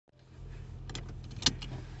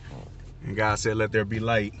And God said, let there be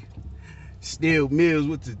light. Still Mills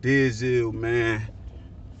with the Dizzle, man.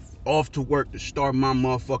 Off to work to start my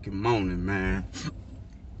motherfucking morning, man.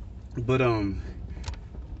 But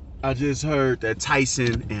I just heard that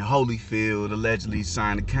Tyson and Holyfield allegedly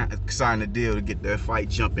signed a deal to get their fight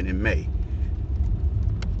jumping in May.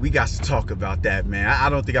 We got to talk about that, man. I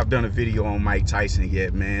don't think I've done a video on Mike Tyson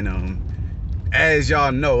yet, man. As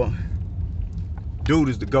y'all know, dude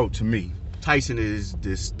is the GOAT to me. Tyson is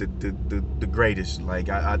the greatest. Like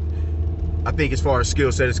I think as far as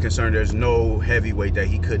skill set is concerned, there's no heavyweight that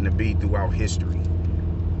he couldn't have beat throughout history.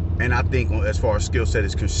 And I think as far as skill set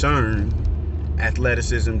is concerned,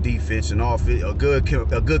 athleticism, defense, and offense, a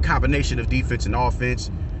good combination of defense and offense,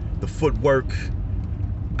 the footwork.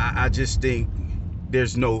 I just think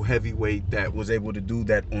there's no heavyweight that was able to do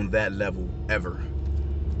that on that level ever.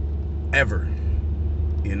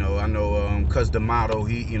 You know, I know Cus D'Amato,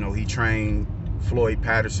 he trained Floyd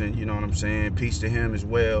Patterson, you know what I'm saying? Peace to him as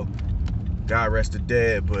well. God rest the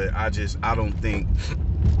dead, but I don't think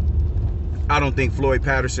Floyd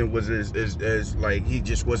Patterson was as like, he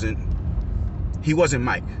wasn't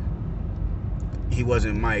Mike. He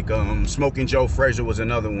wasn't Mike. Smoking Joe Frazier was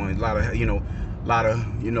another one. A lot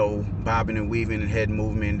of bobbing and weaving and head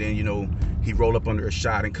movement. And then, he roll up under a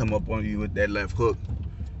shot and come up on you with that left hook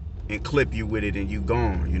and clip you with it, and you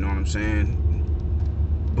gone. You know what I'm saying?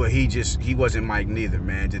 But he wasn't Mike neither,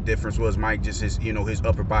 man. The difference was Mike just his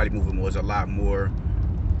upper body movement was a lot more,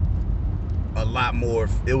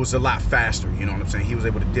 it was a lot faster, you know what I'm saying? He was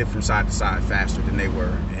able to dip from side to side faster than they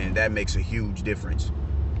were, and that makes a huge difference.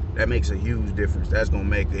 That's gonna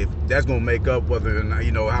make up whether or not,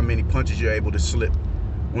 how many punches you're able to slip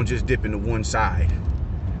on just dipping to one side.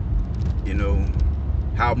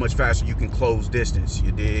 How much faster you can close distance,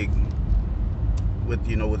 you dig? With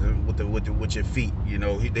your feet,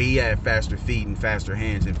 he had faster feet and faster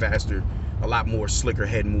hands and a lot more slicker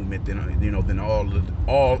head movement than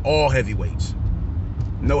all heavyweights.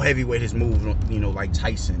 No heavyweight has moved, like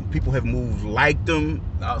Tyson. People have moved like them,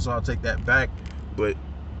 so I'll take that back, but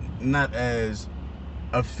not as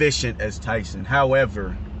efficient as Tyson.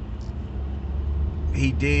 However,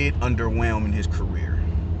 he did underwhelm in his career,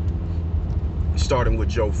 starting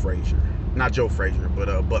with not Joe Frazier,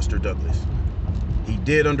 but Buster Douglas. He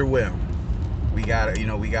did underwhelm. We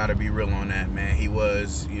gotta be real on that, man. He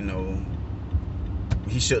was,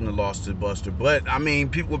 he shouldn't have lost to Buster. But I mean,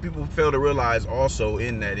 what people fail to realize also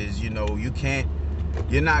in that is, you're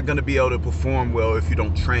not gonna be able to perform well if you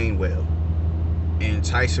don't train well. And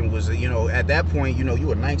Tyson was, at that point, you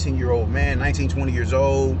were a 19-year-old man, 19, 20 years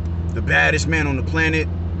old, the baddest man on the planet.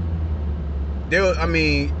 There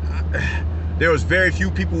was very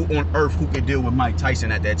few people on earth who could deal with Mike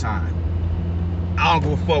Tyson at that time. I don't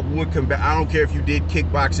give a fuck I don't care if you did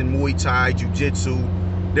kickboxing, Muay Thai, Jiu-Jitsu.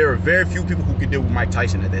 There are very few people who could deal with Mike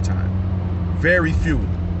Tyson at that time. Very few.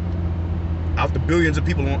 Out the billions of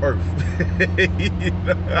people on earth.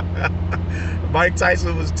 Mike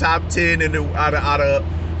Tyson was top 10 out of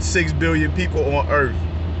 6 billion people on earth.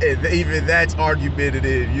 And even that's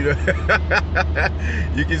argumentative, You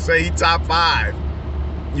can say he top 5.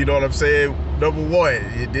 You know what I'm saying? Number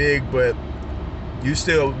 1, you dig? But you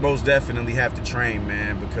still most definitely have to train,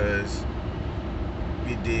 man, because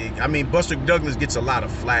you dig. I mean, Buster Douglas gets a lot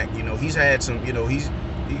of flack. He's had some, he's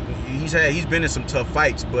been in some tough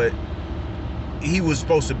fights, but he was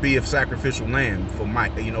supposed to be a sacrificial lamb for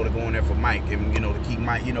Mike, to go in there for Mike and, to keep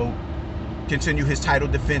Mike, continue his title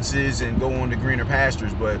defenses and go on to greener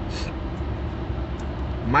pastures. But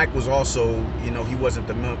Mike was also, he wasn't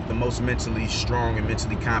the most mentally strong and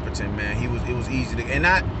mentally competent, man. It was easy to, and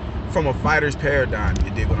not from a fighter's paradigm,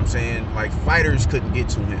 you dig what I'm saying? Like, fighters couldn't get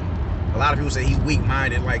to him. A lot of people say he's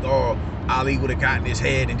weak-minded, like, oh, Ali would have gotten his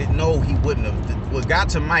head, and didn't. No, he wouldn't have. What got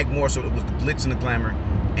to Mike more so it was the glitz and the glamour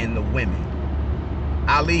and the women.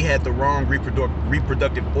 Ali had the wrong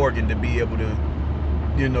reproductive organ to be able to,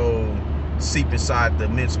 seep inside the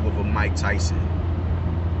mental of a Mike Tyson.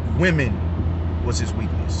 Women was his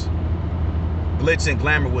weakness. Glitz and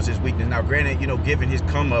glamour was his weakness. Now, granted, given his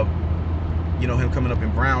come up, him coming up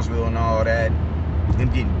in Brownsville and all that, him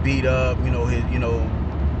getting beat up,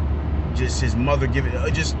 just his mother giving,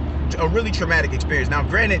 just a really traumatic experience. Now,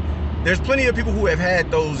 granted, there's plenty of people who have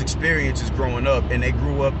had those experiences growing up, and they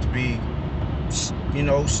grew up to be,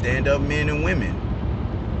 stand-up men and women.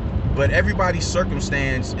 But everybody's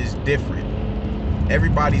circumstance is different.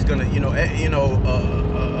 Everybody's gonna,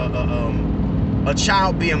 a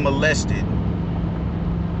child being molested,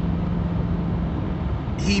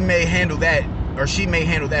 he may handle that, or she may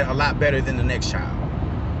handle that a lot better than the next child.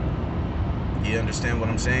 You understand what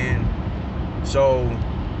I'm saying? So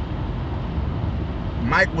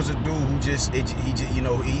Mike was a dude who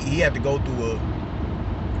he had to go through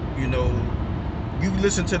you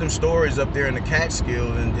listen to them stories up there in the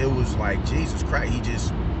Catskills, and it was like, Jesus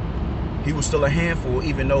Christ, he was still a handful,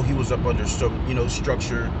 even though he was up under some,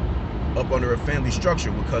 structure, up under a family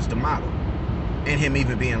structure with Cus D'Amato, and him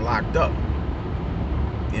even being locked up.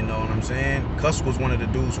 You know what I'm saying? Cus was one of the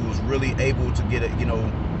dudes who was really able to get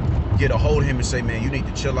a hold of him and say, man, you need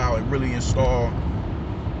to chill out and really install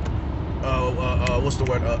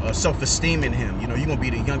self-esteem in him. You're gonna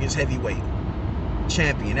be the youngest heavyweight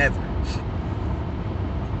champion ever.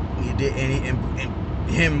 He did, and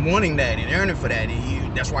him wanting that and earning for that,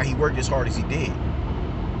 that's why he worked as hard as he did.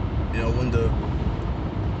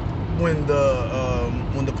 When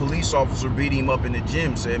the police officer beat him up in the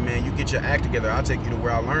gym, said, man, you get your act together, I'll take you to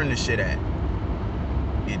where I learned this shit at.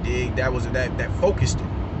 You dig? That focused him.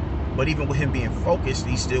 But even with him being focused,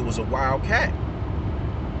 he still was a wild cat.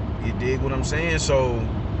 You dig what I'm saying? So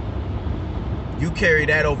you carry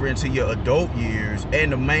that over into your adult years,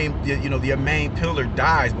 and your main pillar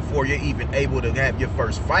dies before you're even able to have your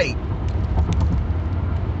first fight.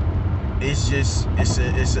 It's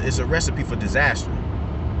a recipe for disaster.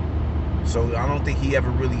 So I don't think he ever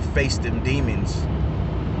really faced them demons.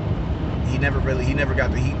 He never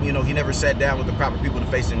sat down with the proper people to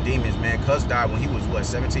face them demons, man. Cus died when he was,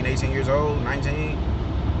 17, 18 years old, 19?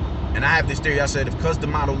 And I have this theory. I said if Cus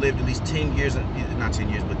D'Amato lived at least 10 years, not 10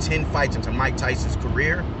 years, but 10 fights into Mike Tyson's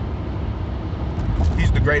career, he's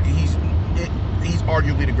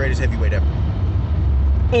arguably the greatest heavyweight ever.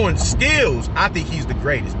 On skills, I think he's the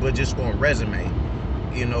greatest, but just on resume,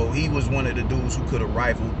 he was one of the dudes who could have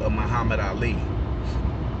rivaled Muhammad Ali.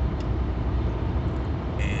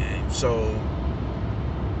 And so,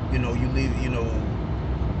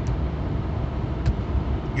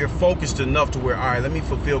 you're focused enough to where, all right, let me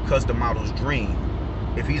fulfill Cus D'Amato's dream.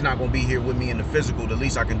 If he's not going to be here with me in the physical, the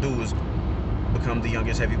least I can do is become the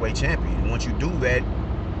youngest heavyweight champion. And once you do that,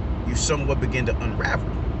 you somewhat begin to unravel.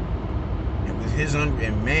 And with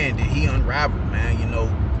man, did he unravel, man.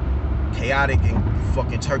 Chaotic and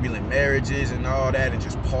fucking turbulent marriages and all that, and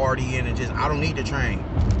just partying and I don't need to train.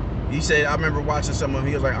 He said, I remember watching some of him,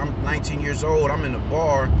 he was like, I'm 19 years old, I'm in the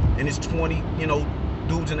bar, and it's 20,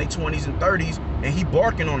 dudes in their 20s and 30s, and he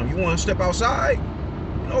barking on them. You want to step outside?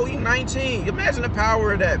 He's 19. Imagine the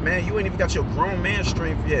power of that, man. You ain't even got your grown man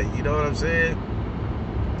strength yet. You know what I'm saying?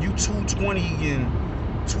 You 220 and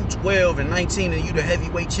 212 and 19, and you the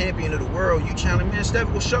heavyweight champion of the world. You trying to, man,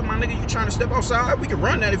 what's up, my nigga? You trying to step outside? We can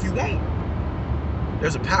run that if you want.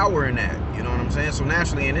 There's a power in that. You know what I'm saying? So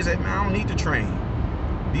naturally, and man, I don't need to train.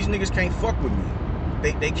 These niggas can't fuck with me.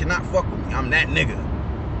 They cannot fuck with me. I'm that nigga.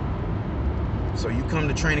 So you come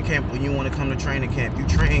to training camp when you want to come to training camp. You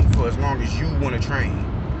train for as long as you want to train.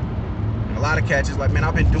 And a lot of cats is like, man,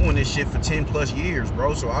 I've been doing this shit for 10 plus years,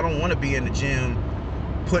 bro. So I don't want to be in the gym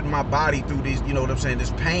putting my body through these,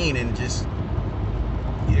 this pain and just,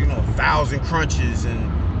 1,000 crunches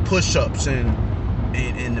and push-ups and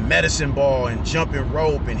the medicine ball and jumping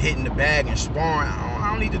rope and hitting the bag and sparring. I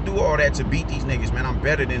don't need to do all that to beat these niggas, man. I'm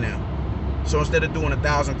better than them. So instead of doing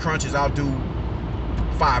 1,000 crunches, I'll do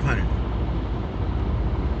 500.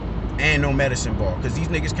 And no medicine ball, because these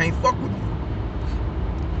niggas can't fuck with you.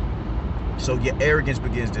 So your arrogance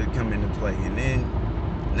begins to come into play, and then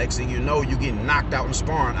next thing you know, you get knocked out in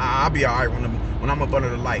sparring. I'll be all right when I'm up under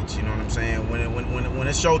the lights. You know what I'm saying? When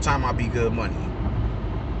it's showtime, I'll be good money.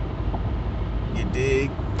 You dig?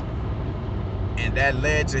 And that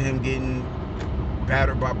led to him getting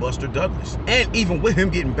battered by Buster Douglas. And even with him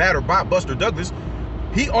getting battered by Buster Douglas,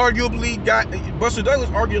 Buster Douglas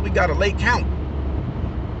arguably got a late count.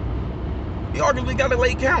 He arguably got a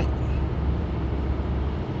late count.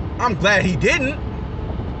 I'm glad he didn't.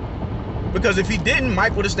 Because if he didn't,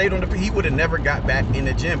 Mike would have stayed on he would have never got back in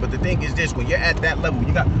the gym. But the thing is this, when you're at that level,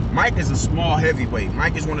 Mike is a small heavyweight.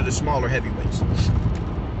 Mike is one of the smaller heavyweights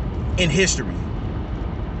in history.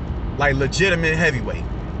 Like legitimate heavyweight.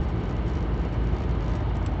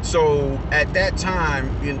 So at that time,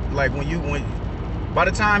 by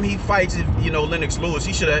the time he fights, Lennox Lewis,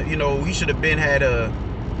 he should have been had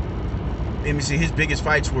let me see, his biggest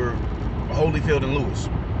fights were Holyfield and Lewis.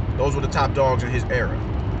 Those were the top dogs in his era,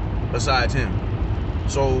 besides him.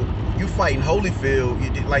 So you fighting Holyfield,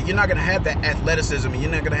 you're not gonna have that athleticism and you're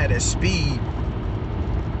not gonna have that speed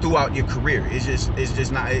throughout your career. It's just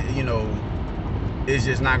not, it's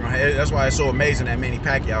just not gonna. That's why it's so amazing that Manny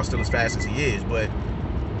Pacquiao is still as fast as he is. But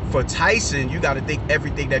for Tyson, you got to think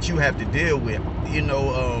everything that you have to deal with.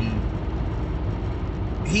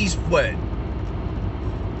 He's what,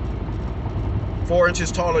 4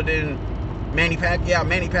 inches taller than Manny Pacquiao.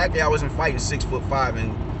 Manny Pacquiao wasn't fighting 6'5"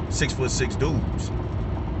 and 6'6" dudes.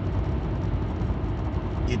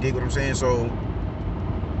 You dig what I'm saying? So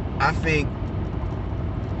I think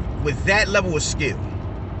with that level of skill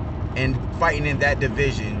and fighting in that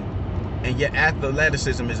division, and your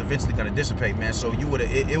athleticism is eventually going to dissipate, man. So you would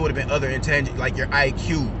it would have been other intangibles like your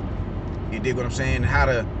IQ. You dig what I'm saying?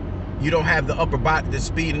 You don't have the upper body, the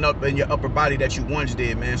speeding up in your upper body that you once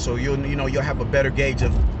did, man. So you'll have a better gauge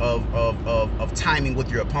of timing with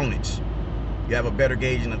your opponents. You have a better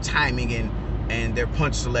gauge of timing and their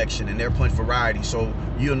punch selection and their punch variety. So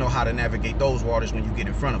you'll know how to navigate those waters when you get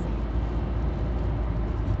in front of them.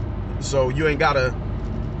 So you ain't gotta,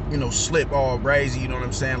 slip all crazy, you know what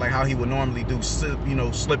I'm saying? Like how he would normally do,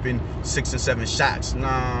 slipping 6 and 7 shots.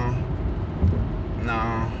 No.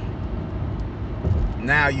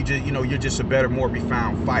 Now you're just a better, more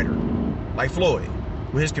refined fighter. Like Floyd,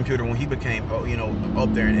 with his computer when he became,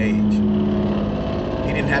 up there in age.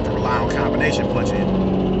 He didn't have to rely on combination punching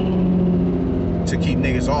to keep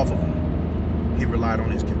niggas off of him. He relied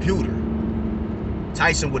on his computer.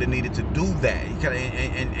 Tyson would have needed to do that.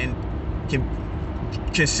 And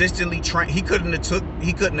consistently train. He couldn't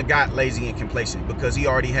have got lazy and complacent because he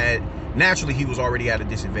was already at a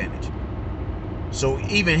disadvantage. So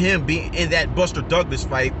even him being in that Buster Douglas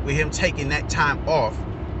fight, with him taking that time off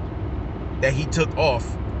that he took off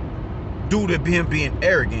due to him being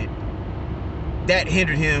arrogant, that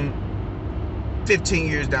hindered him 15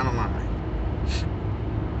 years down the line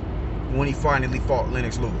when he finally fought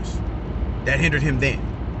Lennox Lewis. That hindered him then.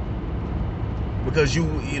 Because he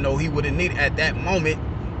would have needed at that moment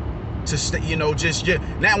to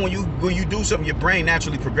now when you do something, your brain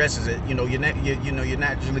naturally progresses. You're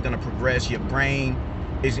naturally gonna progress. Your brain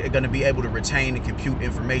is gonna be able to retain and compute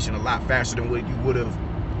information a lot faster than what you would have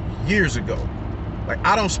years ago. Like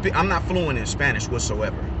I'm not fluent in Spanish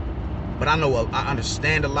whatsoever, but I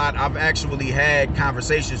understand a lot. I've actually had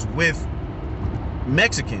conversations with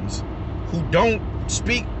Mexicans who don't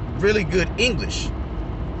speak really good English.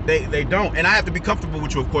 They don't, and I have to be comfortable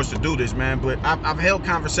with you, of course, to do this, man. But I've held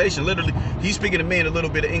conversation. Literally, he's speaking to me in a little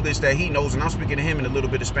bit of English that he knows, and I'm speaking to him in a little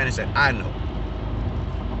bit of Spanish that I know.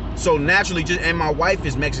 So naturally, and my wife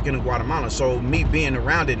is Mexican and Guatemala, so me being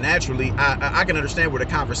around it naturally, I can understand where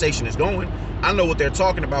the conversation is going. I know what they're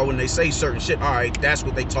talking about when they say certain shit. All right, that's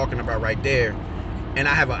what they're talking about right there, and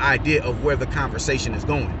I have an idea of where the conversation is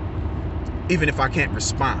going, even if I can't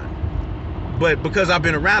respond. But because I've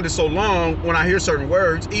been around it so long, when I hear certain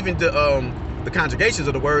words, even the conjugations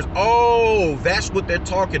of the words, oh, that's what they're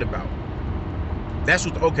talking about.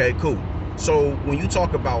 Okay, cool. So when you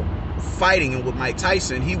talk about fighting and with Mike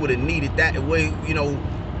Tyson, he would have needed that way,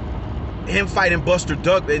 him fighting Buster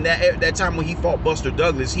Douglas, and that time when he fought Buster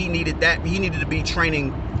Douglas, he needed that. He needed to be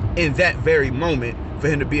training in that very moment for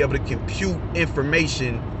him to be able to compute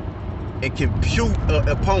information and compute an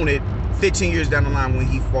opponent 15 years down the line when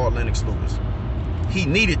he fought Lennox Lewis. He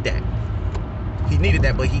needed that.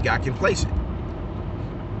 But he got complacent.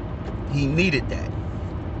 He needed that.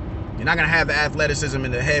 You're not going to have the athleticism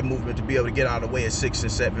and the head movement to be able to get out of the way of 6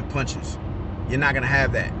 and 7 punches. You're not going to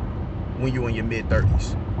have that when you're in your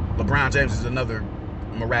mid-30s. LeBron James is another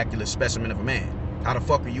miraculous specimen of a man. How the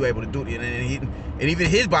fuck are you able to do it? And even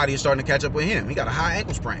his body is starting to catch up with him. He got a high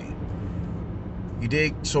ankle sprain. You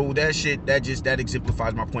dig? So that shit, that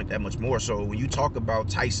exemplifies my point that much more. So when you talk about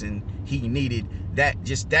Tyson, he needed that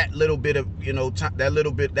little bit of,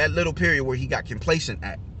 that little period where he got complacent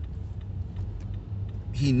at.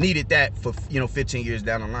 He needed that for, 15 years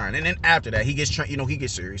down the line. And then after that, he gets he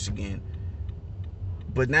gets serious again.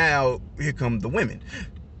 But now here come the women.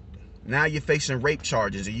 Now you're facing rape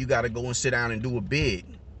charges and you got to go and sit down and do a bid.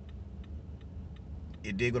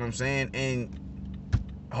 You dig what I'm saying? And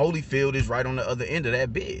Holyfield is right on the other end of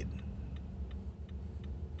that bid.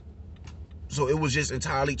 So it was just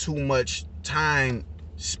entirely too much time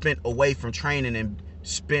spent away from training and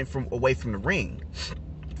away from the ring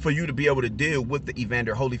for you to be able to deal with the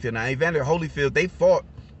Evander Holyfield. Now, Evander Holyfield, they fought,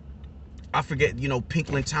 I forget,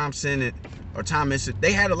 Pinklin Thompson or Thomas.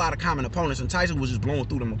 They had a lot of common opponents, and Tyson was just blowing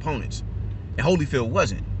through them opponents. And Holyfield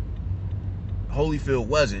wasn't.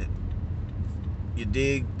 You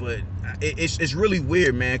dig? But it's really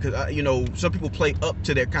weird, man, because some people play up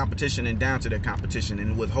to their competition and down to their competition.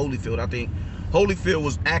 And with Holyfield, I think Holyfield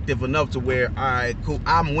was active enough to where, all right, cool,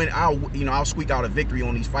 I'll squeak out a victory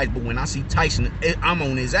on these fights. But when I see Tyson, I'm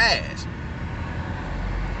on his ass.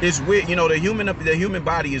 It's weird, the human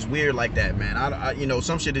body is weird like that, man.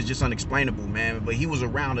 Some shit is just unexplainable, man. But he was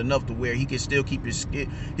around enough to where he could still keep his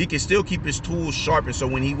tools sharp, and so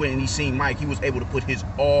when he went and he seen Mike, he was able to put his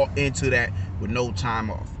all into that with no time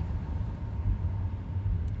off,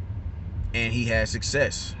 and he had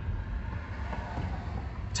success.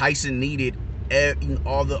 Tyson needed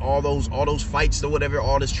all those fights or whatever,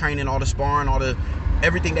 all this training, all the sparring,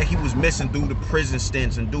 everything that he was missing through the prison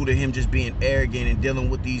stints and due to him just being arrogant and dealing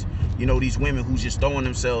with these women who's just throwing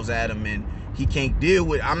themselves at him, and he can't deal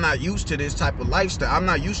with. I'm not used to this type of lifestyle. I'm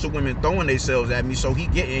not used to women throwing themselves at me. So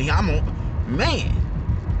man,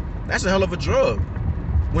 that's a hell of a drug.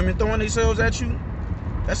 Women throwing themselves at you,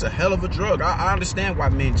 that's a hell of a drug. I understand why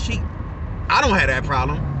men cheat. I don't have that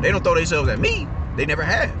problem. They don't throw themselves at me. They never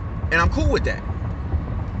have. And I'm cool with that.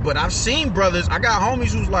 But I've seen brothers, I got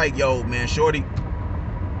homies who's like, yo, man, shorty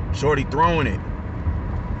throwing it.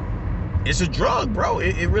 It's a drug, bro.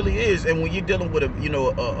 It really is. And when you're dealing with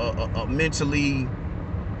a mentally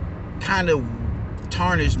kind of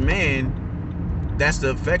tarnished man, that's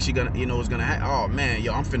the effects you're gonna, is gonna have. Oh man,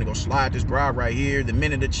 yo, I'm finna go slide this broad right here. The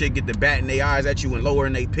minute the chick get the batting their eyes at you and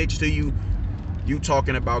lowering they pitch to you, you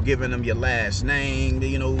talking about giving them your last name,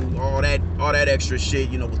 all that extra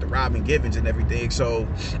shit, with the Robin Givens and everything. So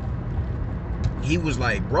he was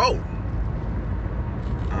like, bro,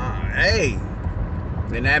 hey.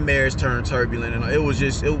 Then that marriage turned turbulent, and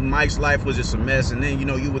Mike's life was just a mess. And then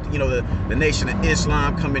the Nation of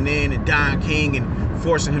Islam coming in and Don King and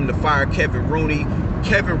forcing him to fire Kevin Rooney.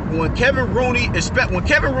 When Kevin Rooney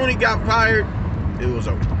got fired, it was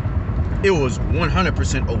over. It was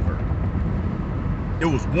 100% over. It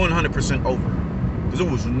was 100% over because it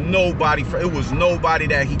was nobody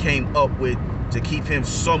that he came up with to keep him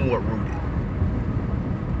somewhat rooted.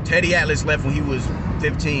 Teddy Atlas left when he was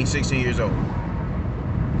 15, 16 years old.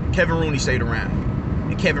 Kevin Rooney stayed around,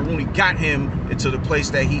 and Kevin Rooney got him into the place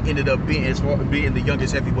that he ended up being, as far as being the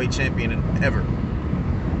youngest heavyweight champion ever.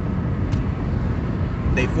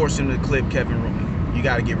 They forced him to clip Kevin Rooney. You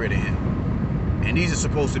got to get rid of him. And these are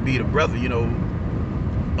supposed to be the brother,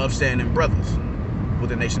 upstanding brothers with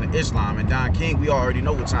the Nation of Islam. And Don King, we already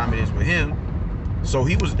know what time it is with him. So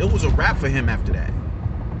it was a wrap for him after that.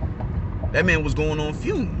 That man was going on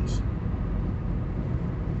fumes.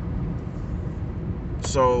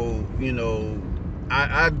 So,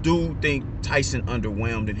 I do think Tyson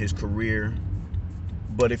underwhelmed in his career.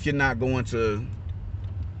 But if you're not going to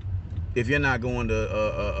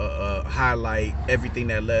highlight everything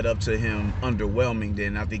that led up to him underwhelming,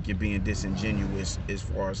 then I think you're being disingenuous as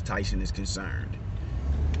far as Tyson is concerned.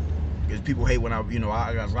 Because people hate when I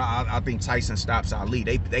think Tyson stops Ali.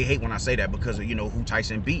 They hate when I say that because of who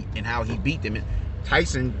Tyson beat and how he beat them. Not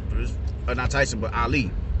Tyson, but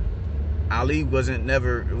Ali. Ali wasn't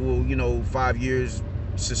never, 5 years,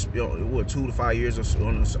 2 to 5 years or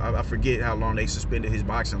so. I forget how long they suspended his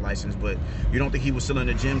boxing license, but you don't think he was still in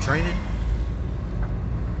the gym training?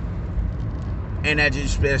 And that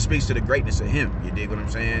speaks to the greatness of him. You dig what I'm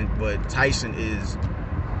saying? But Tyson is,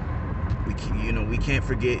 we can't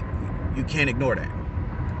forget. You can't ignore that.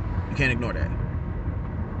 You can't ignore that.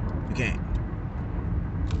 You can't.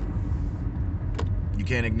 You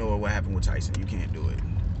can't ignore what happened with Tyson. You can't do it.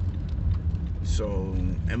 So,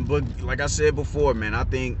 but like I said before, man, I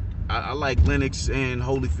think I like Lennox and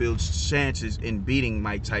Holyfield's chances in beating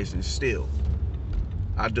Mike Tyson still.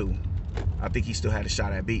 I do. I think he still had a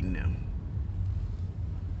shot at beating them.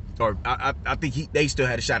 Or I think they still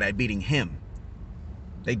had a shot at beating him.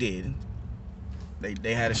 They did.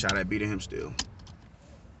 They had a shot at beating him still.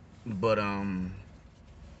 But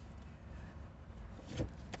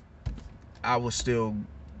I would still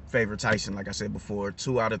favor Tyson, like I said before.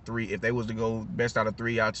 2 out of 3. If they was to go best out of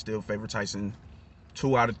 3, I'd still favor Tyson.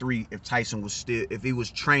 2 out of 3 if Tyson was if he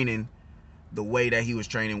was training the way that he was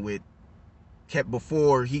training with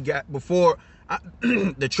before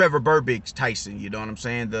the Trevor Berbick Tyson, you know what I'm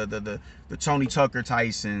saying? The Tony Tucker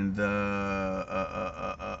Tyson, the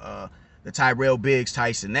Tyrell Biggs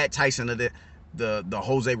Tyson, that Tyson of the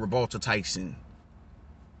Jose Revolta Tyson.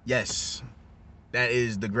 Yes. That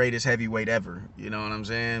is the greatest heavyweight ever. You know what I'm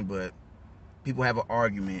saying? But people have an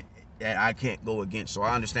argument that I can't go against. So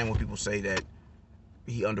I understand when people say that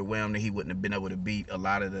he underwhelmed, that he wouldn't have been able to beat a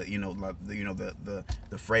lot of the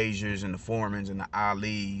Fraziers and the Foremans and the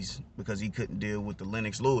Alis because he couldn't deal with the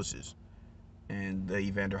Lennox Lewises and the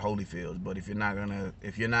Evander Holyfields. But if you're not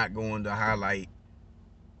going to highlight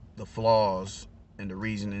the flaws and the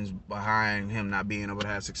reasonings behind him not being able to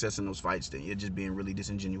have success in those fights, then you're just being really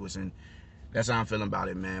disingenuous. And that's how I'm feeling about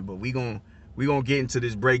it, man. But we gonna get into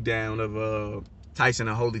this breakdown of Tyson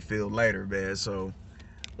and Holyfield later, man. So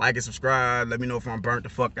like and subscribe. Let me know if I'm burnt the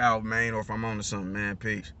fuck out, man, or if I'm on to something, man.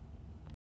 Peace.